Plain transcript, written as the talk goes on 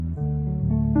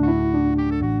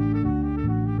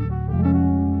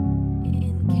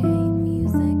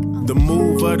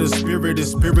of the Spirit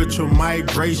is spiritual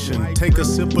migration. Take a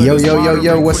sip of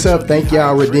Yo, what's up? Thank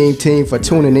y'all, Redeem Team, for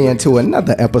tuning in to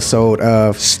another episode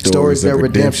of Stories of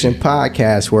Redemption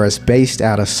podcast, where it's based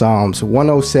out of Psalms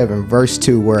 107, verse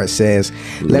 2, where it says,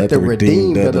 Let the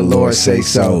redeemed of the Lord say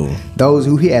so, those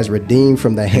who he has redeemed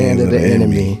from the hand of the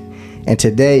enemy. And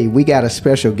today we got a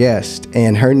special guest,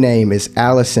 and her name is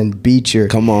Allison Beecher.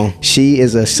 Come on. She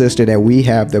is a sister that we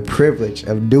have the privilege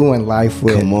of doing life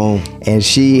with. Come on. And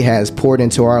she has poured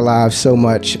into our lives so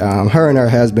much. Her and her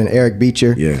husband, Eric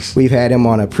Beecher. Yes. We've had him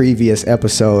on a previous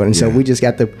episode, and so we just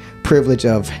got the privilege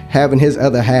of having his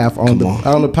other half on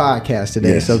the podcast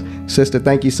today. Yes. So, sister,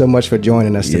 thank you so much for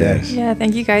joining us today. Yeah,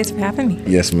 thank you guys for having me.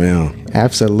 Yes, ma'am.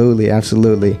 Absolutely.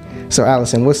 So,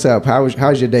 Allison, what's up?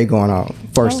 How's your day going on,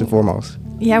 first and foremost?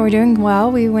 Yeah, we're doing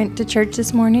well. We went to church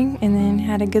this morning and then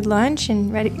had a good lunch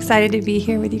and excited to be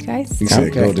here with you guys. You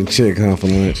said golden chick, huh, for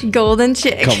lunch? Golden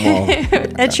chick. Come on.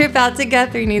 A trip out to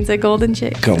Guthrie needs a golden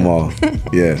chick. Come on.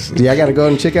 Yes. Yeah, I got a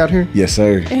golden chick out here? Yes,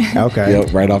 sir. Okay.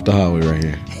 Yep, right off the highway right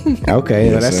here. Okay,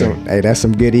 Yes, that's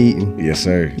some good eating. Yes,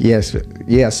 sir. Yes.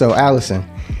 Yeah, so Allison,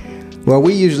 well,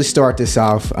 we usually start this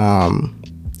off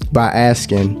by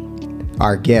asking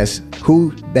our guest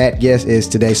who that guest is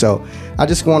today. So I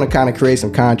just want to kind of create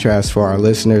some contrast for our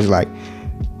listeners. Like,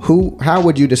 how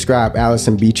would you describe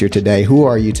Allison Beecher today? Who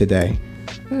are you today?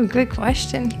 Ooh, good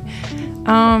question.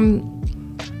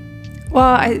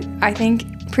 Well, I think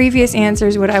previous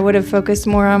answers I would have focused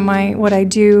more on what I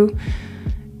do,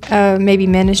 maybe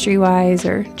ministry-wise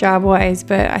or job-wise.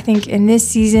 But I think in this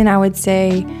season, I would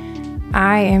say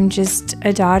I am just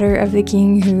a daughter of the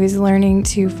King who is learning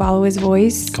to follow his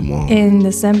voice. Come on. In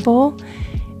the simple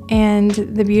and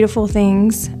the beautiful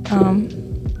things,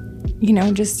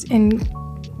 just in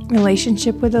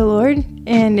relationship with the Lord.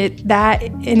 And that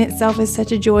in itself is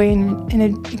such a joy and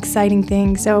an exciting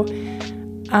thing. So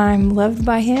I'm loved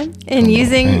by him and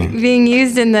being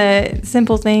used in the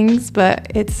simple things,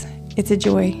 but it's a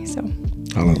joy. So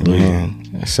Hallelujah. Man,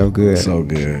 that's so good. So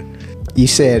good. You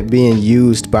said being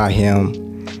used by him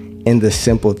in the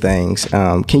simple things.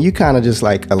 Can you kind of just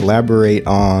like elaborate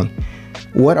on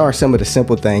what are some of the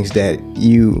simple things that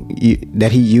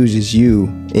that he uses you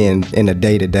in a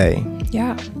day to day?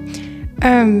 Yeah.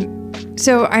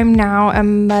 So I'm now a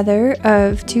mother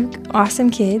of two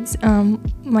awesome kids.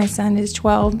 My son is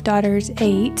 12, daughter's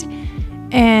 8.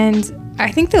 And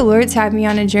I think the Lord's had me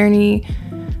on a journey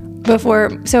before.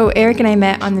 So Eric and I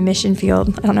met on the mission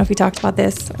field. I don't know if we talked about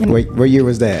this. What year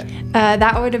was that?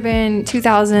 That would have been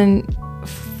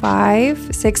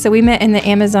 2005, 6. So we met in the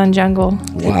Amazon jungle.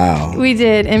 Wow. We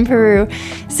did, in Peru.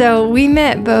 So we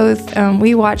met both.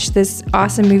 We watched this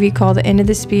awesome movie called The End of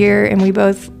the Spear, and we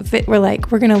both were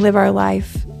like, we're going to live our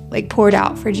life like poured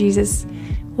out for Jesus.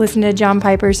 Listen to John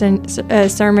Piper's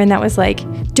sermon that was like,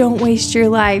 don't waste your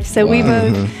life. So we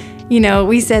both,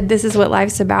 we said this is what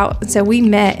life's about. So we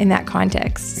met in that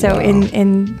context. So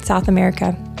in South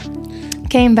America.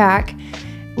 Came back,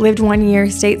 lived 1 year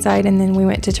stateside, and then we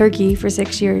went to Turkey for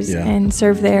 6 years and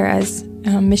served there as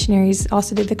missionaries.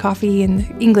 Also did the coffee and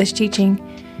the English teaching.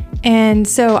 And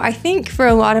so I think for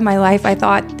a lot of my life, I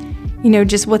thought,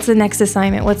 just what's the next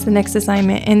assignment? What's the next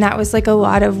assignment? And that was like a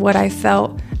lot of what I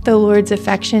felt the Lord's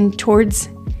affection towards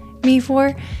me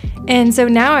for. And so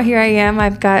now here I am.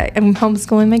 I'm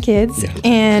homeschooling my kids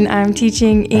and I'm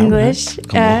teaching English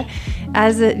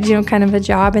as a kind of a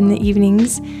job in the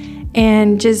evenings,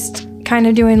 and just kind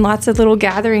of doing lots of little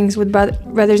gatherings with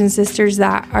brothers and sisters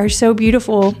that are so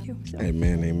beautiful.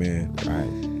 Amen. Right.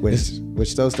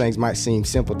 Which those things might seem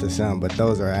simple to some, but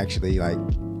those are actually like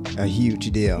a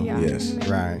huge deal. Yeah. Yes.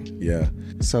 Right. Yeah.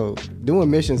 So doing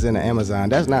missions in the Amazon,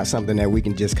 that's not something that we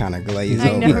can just kind of glaze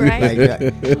I over. know, right?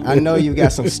 Like, I know you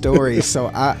got some stories, so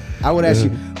I would ask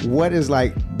you, what is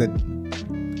like the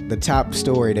top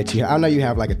story that you? I know you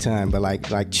have like a ton, but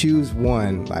like choose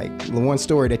one, like one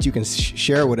story that you can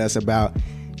share with us about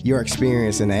your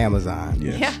experience in the Amazon.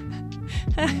 Yes. Yeah.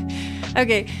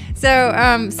 Okay,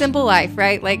 so simple life,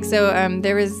 right? Like, so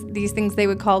there was these things they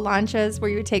would call lanchas,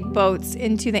 where you would take boats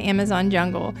into the Amazon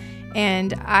jungle.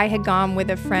 And I had gone with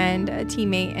a friend, a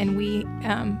teammate, and we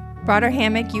brought our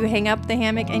hammock. You hang up the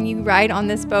hammock and you ride on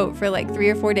this boat for like 3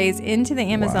 or 4 days into the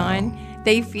Amazon. Wow.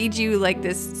 They feed you like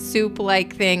this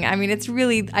soup-like thing. I mean, it's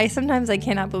really, sometimes I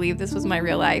cannot believe this was my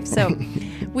real life. So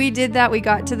we did that. We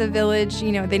got to the village.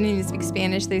 They didn't even speak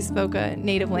Spanish. They spoke a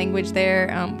native language there.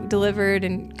 Delivered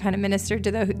and kind of ministered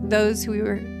to those who we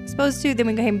were supposed to. Then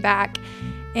we came back.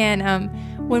 And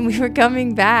when we were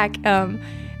coming back,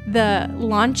 the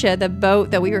lancha, the boat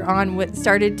that we were on,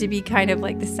 started to be kind of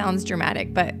like, this sounds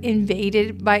dramatic, but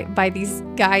invaded by these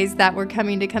guys that were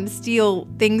coming to come steal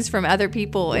things from other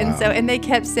people. Wow. And they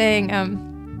kept saying,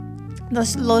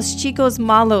 Los chicos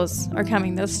malos are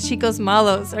coming. Los chicos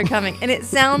malos are coming. And it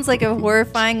sounds like a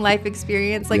horrifying life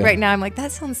experience. Like right now, I'm like,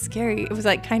 that sounds scary. It was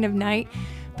like kind of night.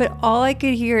 But all I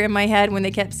could hear in my head when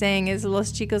they kept saying is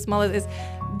Los chicos malos is,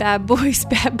 bad boys,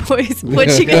 what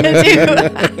you gonna do?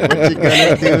 What you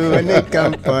gonna do when they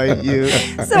come for you?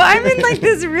 So I'm in like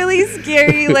this really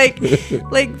scary like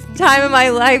time of my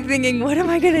life thinking, what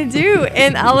am I gonna do?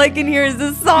 And all I can hear is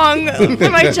this song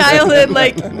from my childhood,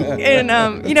 I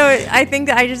think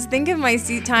that I just think of my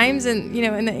times and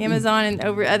in the Amazon and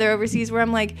other overseas where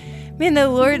I'm like, man, the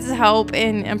Lord's help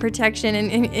and protection,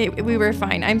 and we were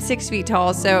fine. I'm 6 feet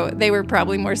tall, so they were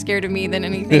probably more scared of me than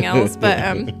anything else. But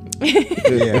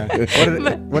yeah.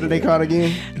 What are they called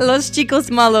again? Los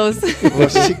chicos malos.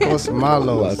 Los chicos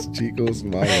malos. Los chicos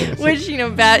malos. Which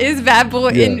bad is bad boy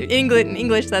in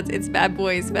English. It's bad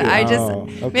boys. But I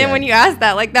just man, when you asked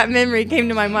that, like that memory came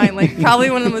to my mind. Like probably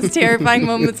one of the most terrifying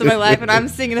moments of my life, and I'm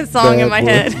singing a song in my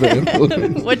head.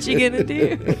 What you gonna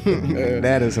do?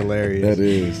 That is hilarious. That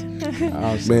is.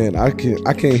 Man, I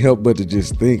can't help but to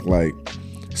just think like,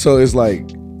 so it's like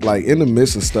in the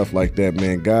midst of stuff like that,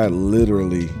 man, God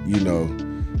literally,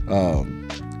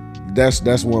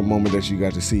 that's one moment that you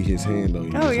got to see His hand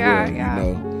on you. Oh yeah,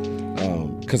 yeah.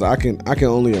 Because I can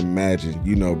only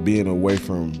imagine, being away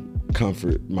from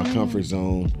my comfort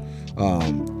zone.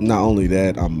 Not only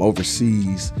that, I'm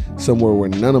overseas somewhere where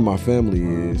none of my family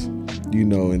is,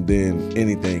 and then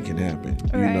anything can happen,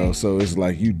 right. So it's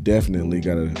like you definitely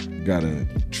gotta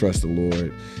trust the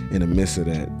Lord in the midst of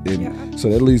that. And so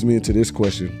that leads me into this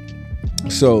question.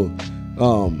 So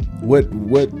what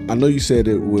I know you said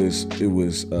it was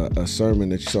a sermon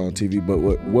that you saw on TV, but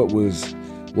what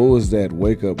was that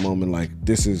wake up moment like?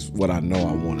 This is what I know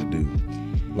I want to do.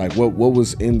 Like what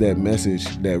was in that message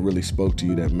that really spoke to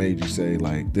you, that made you say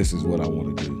like, this is what I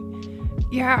want to do?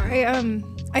 Yeah,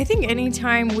 I think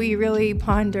anytime we really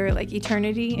ponder like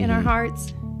eternity in our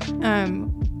hearts,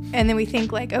 and then we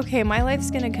think like, okay, my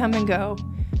life's gonna come and go,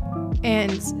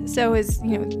 and so is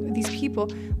these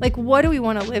people. Like, what do we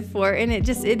want to live for? And it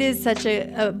is such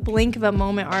a blink of a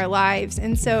moment our lives.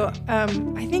 And so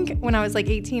I think when I was like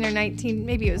 18 or 19,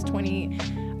 maybe it was 20.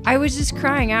 I was just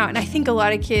crying out, and I think a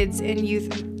lot of kids and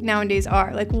youth nowadays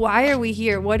are like, why are we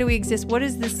here? Why do we exist? What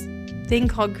is this thing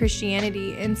called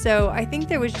Christianity? And so I think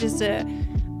there was just a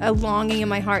longing in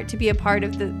my heart to be a part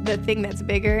of the thing that's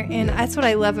bigger. And that's what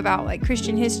I love about like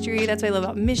Christian history. That's what I love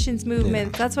about missions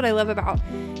movements. That's what I love about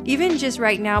even just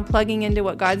right now plugging into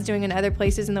what God's doing in other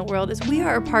places in the world, is we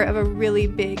are a part of a really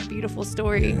big, beautiful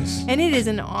story. Yes. And it is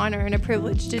an honor and a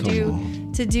privilege to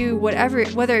do whatever,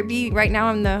 whether it be right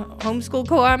now in the homeschool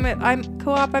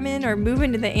co-op I'm in, or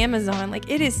moving to the Amazon.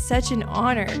 Like, it is such an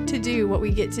honor to do what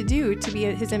we get to do, to be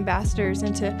His ambassadors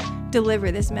and to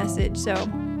deliver this message. So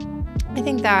I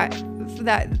think that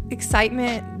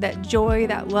excitement, that joy,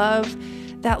 that love,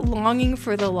 that longing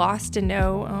for the lost to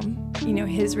know,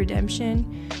 His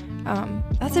redemption,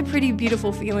 that's a pretty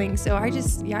beautiful feeling. So I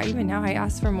just, even now I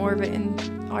ask for more of it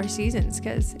in our seasons,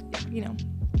 because,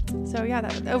 so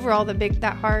that overall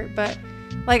that heart. But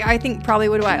like, I think probably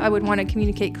what I would want to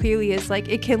communicate clearly is like,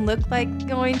 it can look like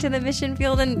going to the mission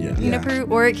field in Peru,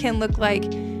 or it can look like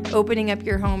opening up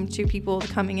your home to people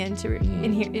coming in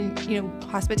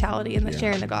hospitality and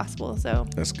sharing the gospel. So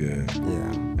that's good.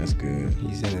 Yeah, that's good.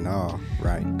 He's in it all,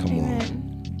 right? Come Amen. on.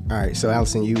 All right, so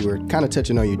Allison, you were kind of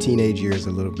touching on your teenage years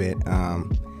a little bit.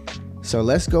 So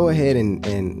let's go ahead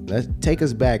and let's take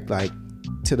us back like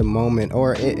to the moment,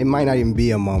 or it might not even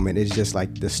be a moment. It's just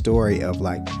like the story of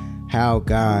like how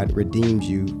God redeemed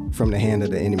you from the hand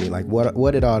of the enemy. Like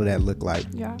what did all of that look like?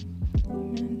 Yeah.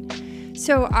 Amen.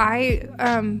 So I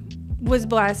was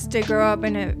blessed to grow up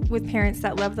with parents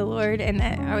that love the Lord, and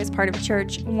that I was part of a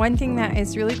church. One thing that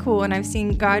is really cool, and I've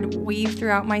seen God weave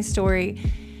throughout my story,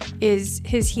 is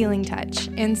His healing touch.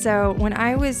 And so when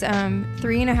I was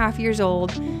 3.5 years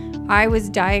old, I was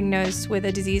diagnosed with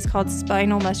a disease called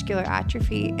spinal muscular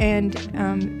atrophy. And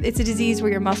it's a disease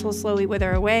where your muscles slowly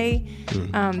wither away.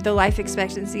 The life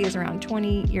expectancy is around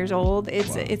 20 years old.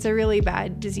 It's a really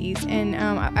bad disease. And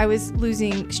I was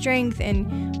losing strength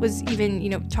and was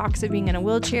even, talks of being in a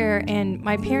wheelchair. And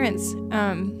my parents,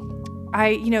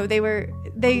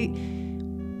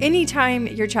 anytime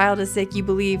your child is sick, you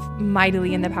believe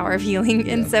mightily in the power of healing.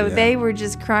 And so they were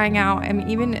just crying out. I mean,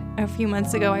 even a few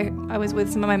months ago, I was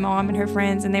with some of my mom and her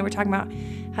friends, and they were talking about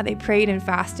how they prayed and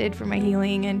fasted for my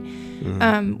healing.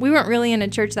 And we weren't really in a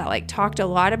church that like talked a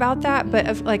lot about that.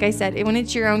 But like I said, when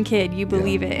it's your own kid, you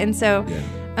believe it. And so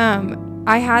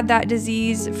I had that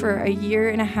disease for a year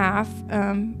and a half,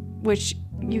 which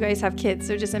you guys have kids,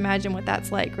 so just imagine what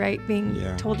that's like, right?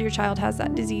 Being told your child has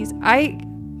that disease.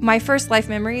 My first life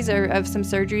memories are of some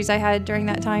surgeries I had during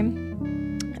that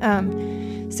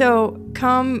time. So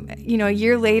come, a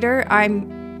year later,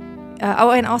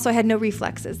 and also I had no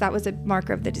reflexes. That was a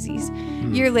marker of the disease. A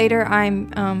year later,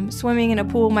 I'm swimming in a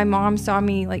pool. My mom saw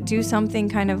me like do something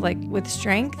kind of like with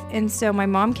strength. And so my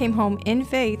mom came home in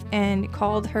faith and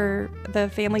called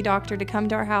the family doctor to come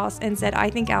to our house and said,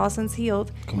 I think Allison's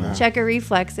healed. Check her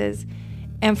reflexes.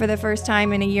 And for the first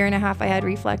time in a year and a half, I had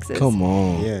reflexes. Come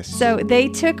on. Yes. So they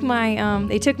took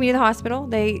they took me to the hospital.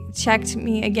 They checked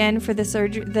me again for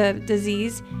the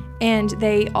disease, and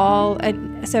they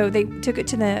took it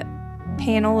to the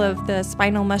panel of the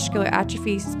spinal muscular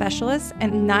atrophy specialists,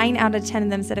 and 9 out of 10 of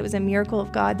them said it was a miracle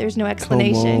of God. There's no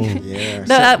explanation.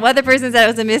 The other person said it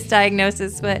was a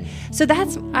misdiagnosis. But so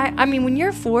that's, I mean, when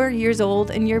you're 4 years old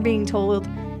and you're being told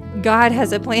God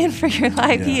has a plan for your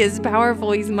life, He is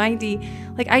powerful, He's mighty.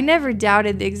 Like, I never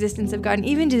doubted the existence of God. And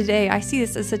even today, I see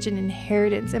this as such an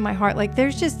inheritance in my heart. Like,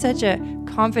 there's just such a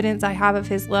confidence I have of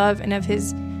His love and of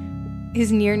His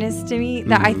nearness to me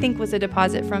that I think was a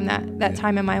deposit from that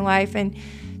time in my life. And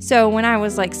so when I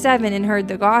was like 7 and heard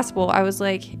the gospel, I was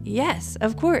like, yes,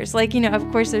 of course. Like,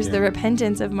 of course there's the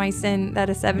repentance of my sin that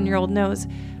a 7-year-old knows.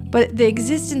 But the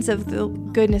existence of the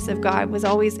goodness of God was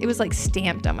always, it was like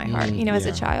stamped on my heart, as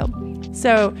a child.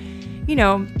 So,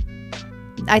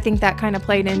 I think that kind of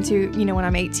played into, when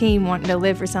I'm 18 wanting to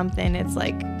live for something, it's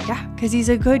like, because He's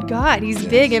a good God. He's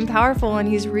big and powerful and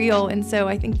He's real. And so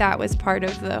I think that was part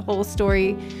of the whole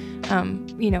story,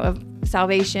 of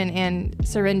salvation and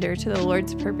surrender to the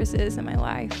Lord's purposes in my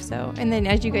life. So, and then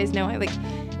as you guys know,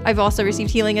 I've also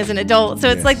received healing as an adult. So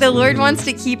it's like the Lord wants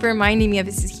to keep reminding me of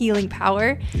His healing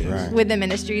power with the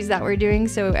ministries that we're doing.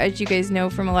 So as you guys know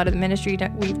from a lot of the ministry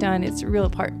that we've done, it's a real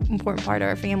important part of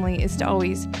our family is to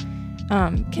always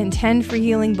contend for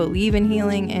healing, believe in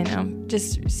healing, and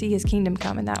just see His kingdom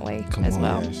come in that way as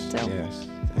well. Yes.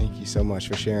 Thank you so much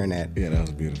for sharing that. Yeah, that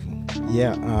was beautiful.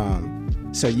 Yeah.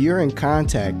 So you're in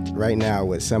contact right now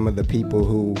with some of the people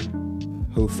who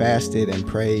fasted and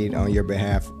prayed on your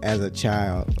behalf as a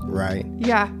child, right?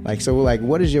 Yeah.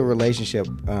 What is your relationship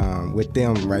with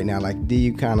them right now? Like, do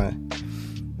you kind of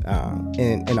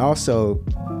and also,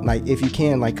 like, if you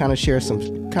can, like, kind of share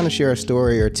a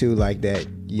story or two like that.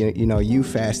 You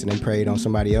fasted and prayed on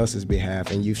somebody else's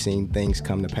behalf, and you've seen things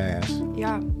come to pass.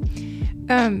 Yeah.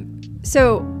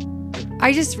 So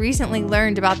I just recently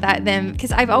learned about that then,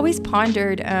 because I've always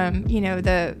pondered,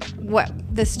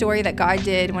 the story that God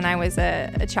did when I was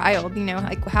a child,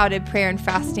 like how did prayer and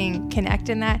fasting connect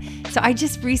in that. So I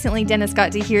just recently, Dennis,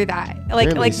 got to hear that,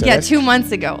 really? 2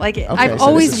 months ago. I've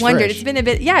always wondered. Fresh. It's been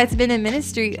it's been a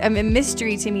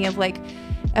mystery to me of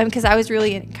because I was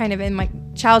really kind of in my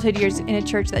childhood years in a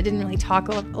church that didn't really talk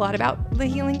a lot about the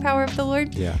healing power of the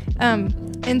Lord. Yeah.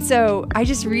 And so I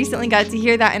just recently got to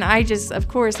hear that, and I just, of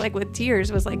course, like with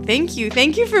tears, was like, thank you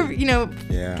for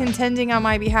contending on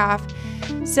my behalf.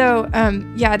 So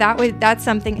that's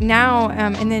something now.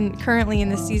 And then currently in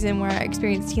the season where I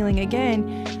experienced healing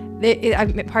again,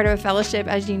 I'm part of a fellowship,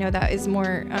 as you know, that is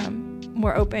more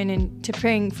open and to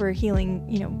praying for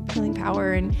healing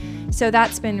power, and so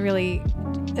that's been really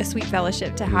a sweet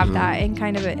fellowship to have that and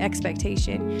kind of an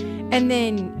expectation. And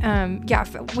then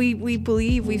we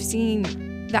believe we've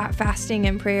seen that fasting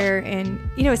and prayer, and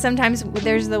sometimes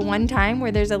there's the one time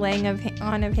where there's a laying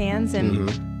on of hands, and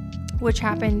which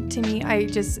happened to me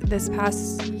this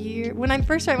past year when I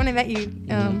met you,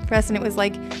 Preston. It was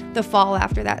like the fall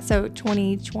after that, so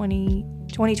 2020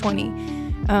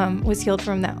 was healed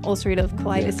from that ulcerative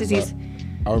colitis disease.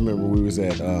 I remember we was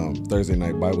at Thursday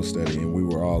night Bible study, and we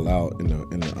were all out in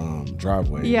the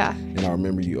driveway. Yeah. And I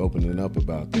remember you opening up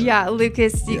about that. Yeah,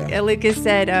 Lucas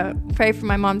said, "Pray for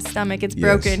my mom's stomach; it's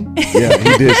broken." Yeah,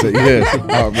 he did say yes.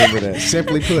 I remember that.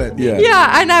 Simply put. Yeah.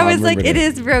 Yeah, and I was like, "It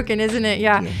is broken, isn't it?"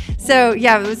 Yeah. So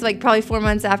it was like probably 4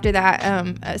 months after that.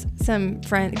 Some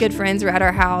good friends were at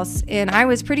our house, and I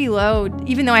was pretty low,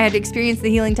 even though I had experienced the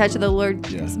healing touch of the Lord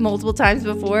multiple times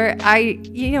before.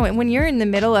 When you're in the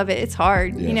middle of it, it's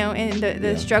hard. And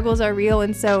the struggles are real.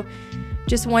 And so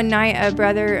just one night, a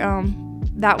brother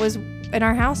that was in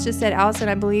our house just said, "Allison,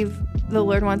 I believe the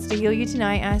Lord wants to heal you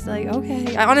tonight." And I was like,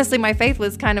 okay. Honestly, my faith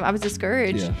was I was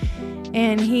discouraged. Yeah.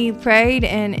 And he prayed,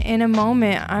 and in a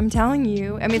moment, I'm telling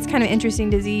you, I mean, it's kind of an interesting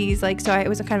disease. Like, so it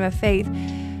was a kind of a faith.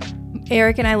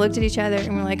 Eric and I looked at each other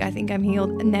and we're like, I think I'm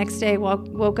healed. The next day,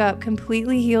 woke up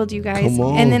completely healed, you guys.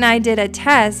 And then I did a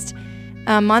test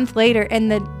a month later,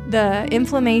 and the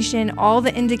inflammation, all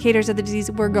the indicators of the disease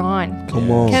were gone.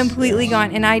 Completely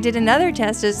gone. And I did another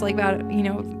test just like about,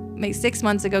 maybe 6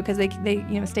 months ago, because they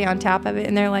stay on top of it,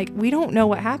 and they're like, we don't know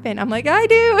what happened. I'm like, I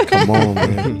do. Come on,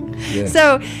 man. Yeah.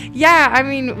 So yeah, I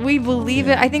mean, we believe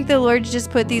it. I think the Lord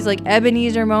just put these like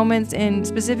Ebenezer moments in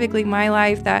specifically my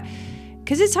life, that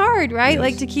because it's hard, right?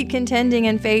 Like to keep contending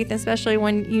in faith, especially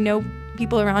when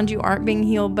people around you aren't being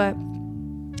healed. But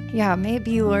yeah, may it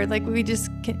be, Lord, like we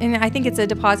just and I think it's a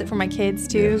deposit for my kids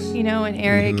too, and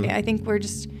Eric. I think we're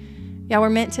just we're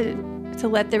meant to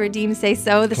let the redeemed say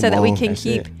so that we can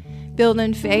keep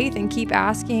building faith and keep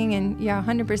asking. And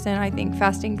 100%, I think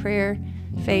fasting, prayer,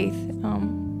 faith,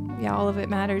 all of it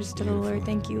matters to the Lord.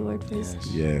 Thank you, Lord, for his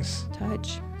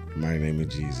touch. In my name of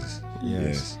Jesus.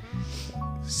 Yes.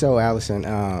 So, Allison,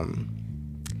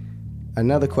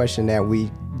 another question that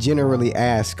we generally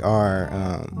ask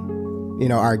our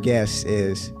guests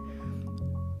is,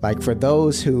 like, for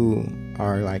those who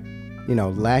are like,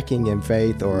 lacking in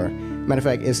faith, or matter of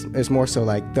fact, it's more so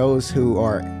like those who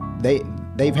are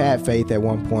they've had faith at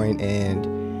one point,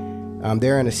 and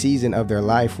they're in a season of their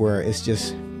life where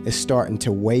it's starting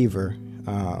to waver,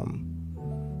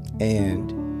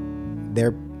 and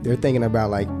they're thinking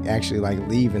about like actually like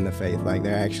leaving the faith, like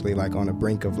they're actually like on the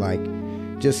brink of like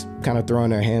just kind of throwing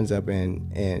their hands up, and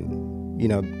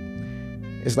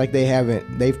it's like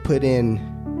they've put in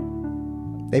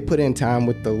time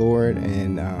with the Lord,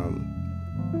 and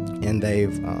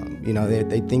they've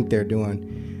they think they're doing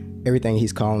everything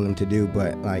he's calling them to do,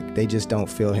 but like they just don't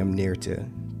feel him near to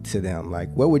them.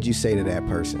 Like, what would you say to that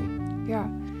person?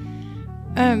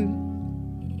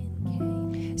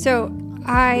 So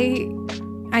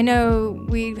I know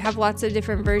we have lots of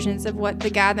different versions of what the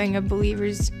gathering of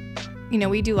believers,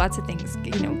 we do lots of things,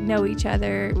 know each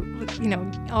other,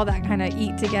 all that kind of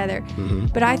eat together.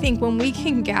 But I think when we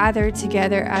can gather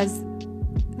together as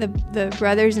the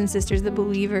brothers and sisters, the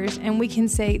believers, and we can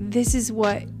say, this is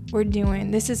what we're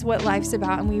doing, this is what life's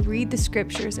about, and we read the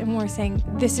scriptures and we're saying,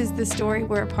 this is the story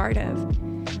we're a part of,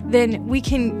 then we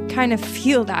can kind of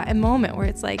feel that a moment where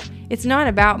it's like, it's not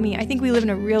about me. I think we live in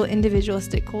a real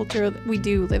individualistic culture. We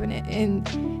do live in it.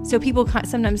 And so people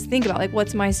sometimes think about like,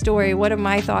 what's my story? What are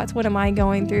my thoughts? What am I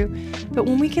going through? But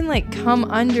when we can like come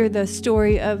under the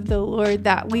story of the Lord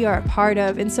that we are a part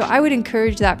of. And so I would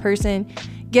encourage that person,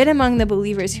 get among the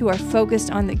believers who are focused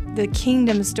on the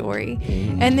kingdom story,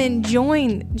 and then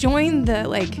join the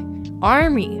like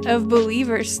army of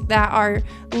believers that are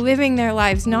living their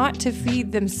lives not to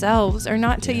feed themselves or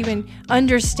not to even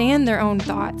understand their own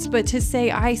thoughts, but to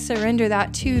say, I surrender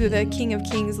that to the King of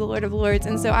Kings, the Lord of Lords.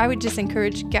 And so I would just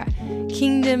encourage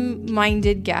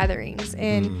kingdom-minded gatherings.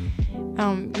 And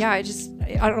I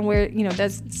don't know where,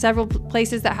 there's several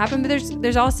places that happen, but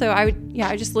there's also, I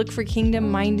just look for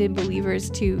kingdom-minded believers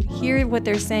to hear what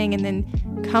they're saying and then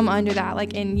come under that,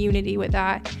 like in unity with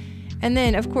that. And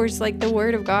then, of course, like the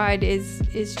word of God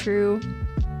is true.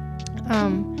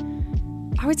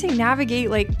 I would say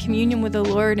navigate like communion with the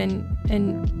Lord and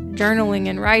journaling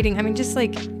and writing. I mean, just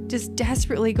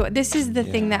desperately go. This is the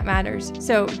thing that matters.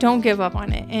 So don't give up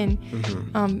on it, and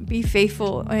be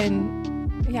faithful.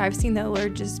 And I've seen the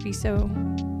Lord just be so.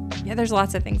 There's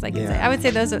lots of things I can say. I would say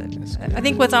those are. I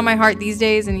think what's on my heart these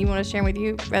days, and you want to share with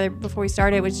you rather before we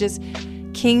started, was just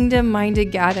kingdom-minded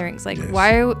gatherings. Like,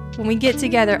 when we get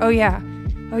together, we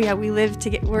live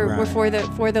together. We're for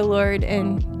the Lord,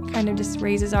 and kind of just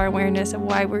raises our awareness of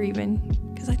why we're even.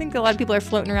 Because I think a lot of people are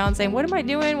floating around saying, "What am I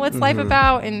doing? What's life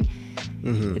about?" And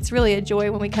it's really a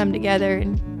joy when we come together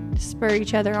and spur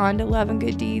each other on to love and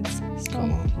good deeds. So.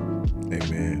 Come on,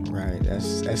 amen. Right,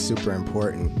 that's super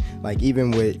important. Like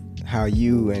even with how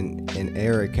you and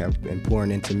Eric have been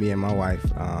pouring into me and my wife,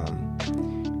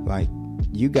 like.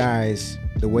 You guys,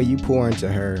 the way you pour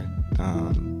into her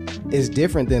is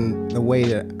different than the way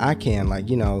that I can.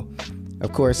 Like,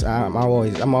 of course, I'm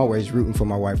always rooting for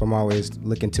my wife. I'm always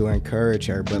looking to encourage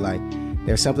her. But like,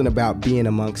 there's something about being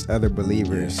amongst other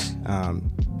believers,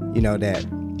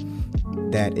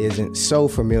 that isn't so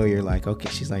familiar. Like, okay,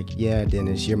 she's like, yeah,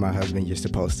 Dennis, you're my husband. You're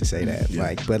supposed to say that. Yeah.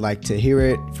 Like, but like to hear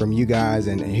it from you guys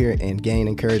and hear it and gain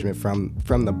encouragement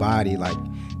from the body, like.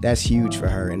 That's huge for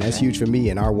her, and that's huge for me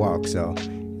in our walk. So,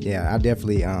 I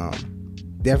definitely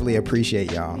definitely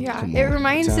appreciate y'all. Yeah, it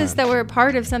reminds us that we're a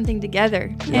part of something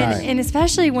together. And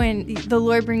especially when the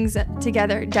Lord brings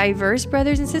together diverse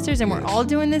brothers and sisters and we're all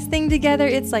doing this thing together,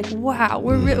 it's like, wow,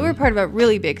 we're part of a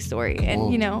really big story.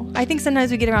 And, you know, I think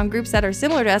sometimes we get around groups that are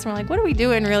similar to us and we're like, what are we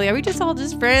doing really? Are we just all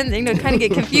just friends? And, you know, kind of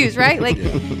get confused, right? Like,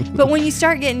 but when you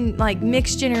start getting like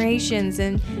mixed generations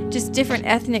and just different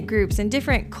ethnic groups and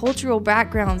different cultural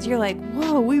backgrounds, you're like,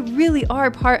 whoa, we really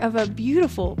are part of a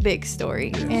beautiful big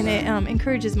story. And it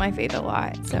encourages my faith a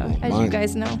lot. So as you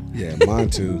guys know. Yeah, mine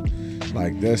too.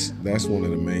 Like that's one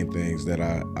of the main things that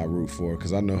I root for,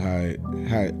 because I know how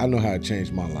it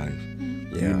changed my life.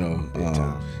 Yeah, you know,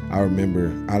 I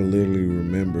literally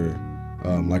remember,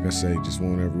 like I say, just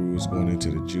whenever we was going into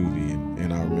the juvie,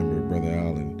 and I remember Brother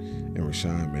Allen and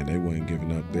Rashawn, man, they wasn't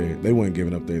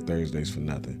giving up their Thursdays for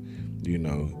nothing, you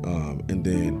know. And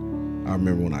then I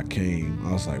remember when I came,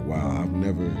 I was like, wow, I've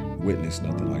never witnessed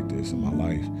nothing like this in my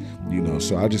life, you know.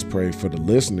 So I just pray for the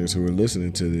listeners who are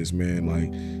listening to this, man.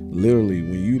 Like, literally,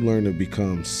 when you learn to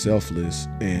become selfless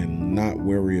and not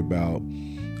worry about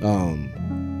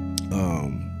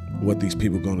what these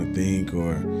people gonna think,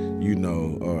 or you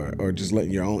know, or just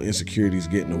letting your own insecurities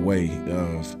get in the way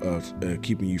of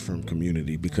keeping you from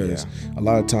community, because a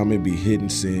lot of time it be hidden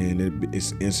sin,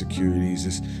 it's insecurities,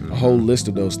 it's a whole list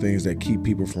of those things that keep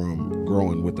people from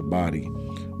growing with the body.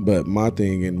 But my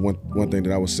thing, and one thing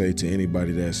that I would say to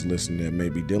anybody that's listening that may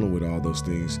be dealing with all those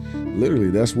things,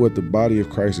 literally, that's what the body of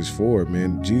Christ is for,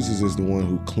 man. Jesus is the one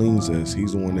who cleans us.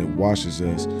 He's the one that washes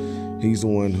us. He's the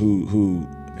one who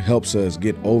helps us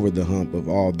get over the hump of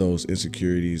all those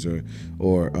insecurities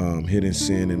or hidden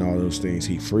sin and all those things.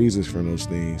 He frees us from those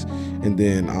things. And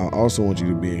then I also want you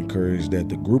to be encouraged that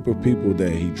the group of people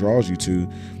that he draws you to,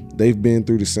 they've been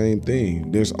through the same thing.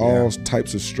 There's all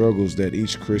types of struggles that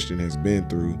each Christian has been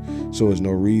through. So there's no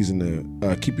reason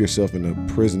to keep yourself in a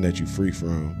prison that you're free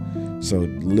from. So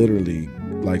literally,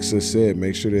 like Sis said,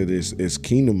 make sure that it's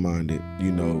kingdom-minded,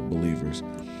 you know, believers.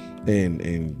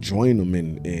 And join them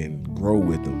and grow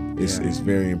with them. It's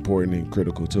very important and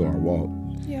critical to our walk.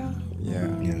 Yeah.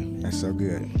 That's so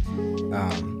good.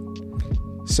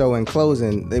 So in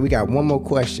closing, we got one more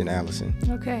question, Allison.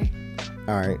 Okay.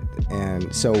 All right.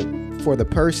 And so for the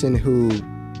person who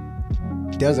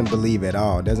doesn't believe at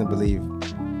all, doesn't believe,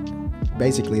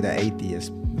 basically the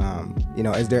atheist, you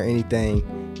know, is there anything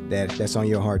that's on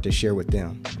your heart to share with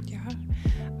them? Yeah.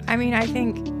 I mean, I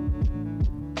think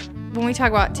when we talk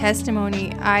about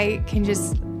testimony, I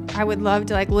would love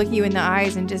to like look you in the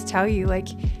eyes and just tell you, like,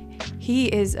 he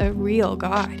is a real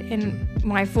God. And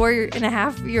my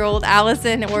 4.5-year-old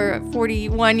Allison or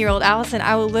 41-year-old Allison,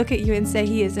 I will look at you and say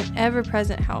he is an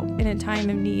ever-present help in a time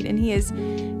of need, and he has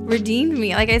redeemed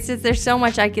me. Like I said, there's so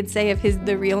much I could say of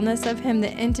the realness of him,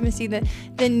 the intimacy,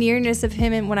 the nearness of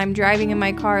him. And when I'm driving in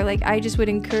my car, like, I just would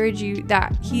encourage you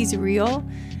that he's real,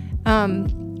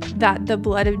 that the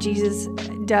blood of Jesus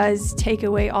does take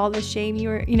away all the shame.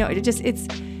 It's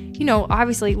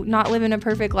obviously not living a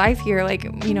perfect life here. Like,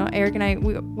 you know, Eric and I,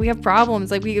 we have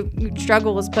problems, like we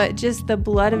struggles, but just the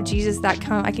blood of Jesus I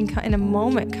can in a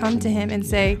moment come to him and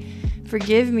say,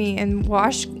 forgive me and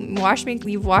wash me.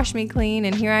 You've washed me clean,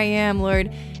 and here I am,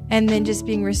 Lord. And then just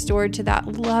being restored to that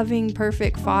loving,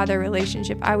 perfect Father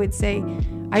relationship. I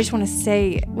just want to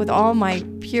say with all my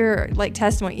pure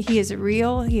testimony, he is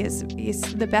real. He is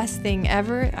the best thing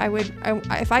ever.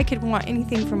 If I could want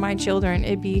anything from my children,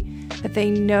 it'd be that they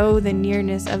know the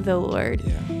nearness of the Lord.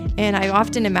 Yeah. And I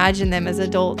often imagine them as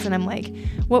adults, and I'm like,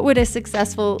 what would a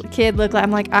successful kid look like?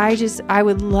 I'm like, I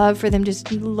would love for them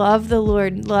just love the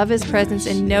Lord, love his presence,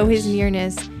 and know his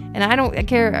nearness. And I don't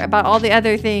care about all the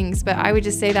other things, but I would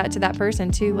just say that to that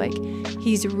person too. Like,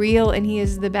 he's real and he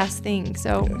is the best thing.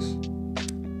 So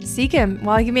seek him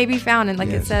while he may be found. And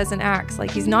it says in Acts, like,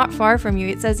 he's not far from you.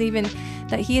 It says even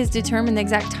that he has determined the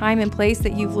exact time and place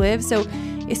that you've lived. So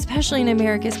especially in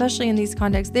America, especially in these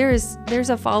contexts, there's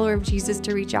a follower of Jesus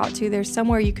to reach out to. There's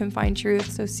somewhere you can find truth.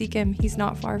 So seek him. He's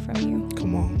not far from you.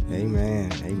 Come on.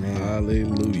 Amen.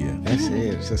 Hallelujah. That's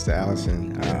it, Sister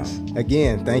Allison.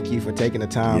 Again, thank you for taking the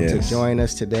time to join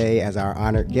us today as our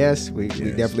honored guest. We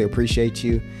definitely appreciate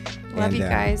you. Love you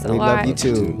guys a lot. We love you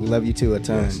too. We love you too a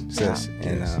ton, sis.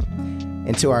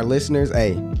 And to our listeners,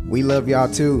 hey, we love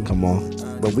y'all too. Come on.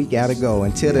 But we gotta go.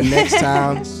 Until the next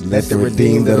time, let the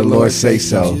redeemed of the Lord say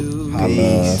so.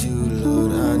 Peace.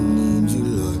 Lord, I need you,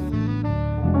 Lord.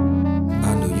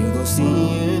 I know you gon' see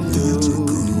it through.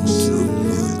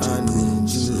 Lord, I need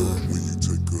you,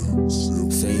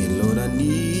 Lord. Saying, Lord, I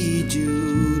need you,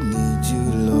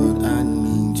 Lord, I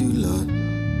need you, Lord.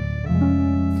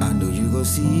 I know you gon'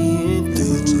 see it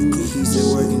through. He said,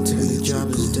 work until the job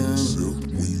is done.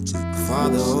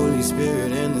 Father, Holy Holy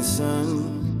Spirit and the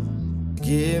Son.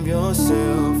 Give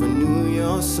yourself, renew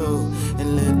your soul,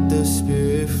 and let the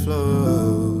Spirit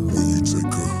flow.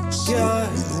 God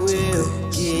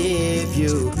will give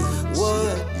you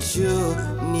what you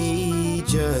need.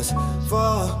 Just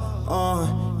fall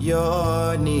on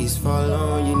your knees, fall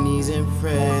on your knees and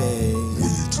pray.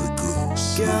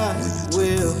 God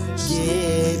will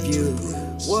give you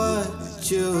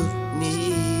what you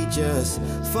need. Just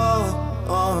fall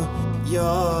on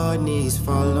your knees,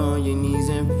 fall on your knees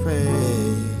and pray.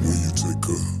 When you take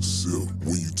a sip,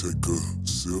 when you take a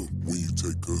sip, when you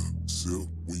take a sip,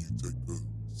 when you take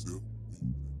a sip.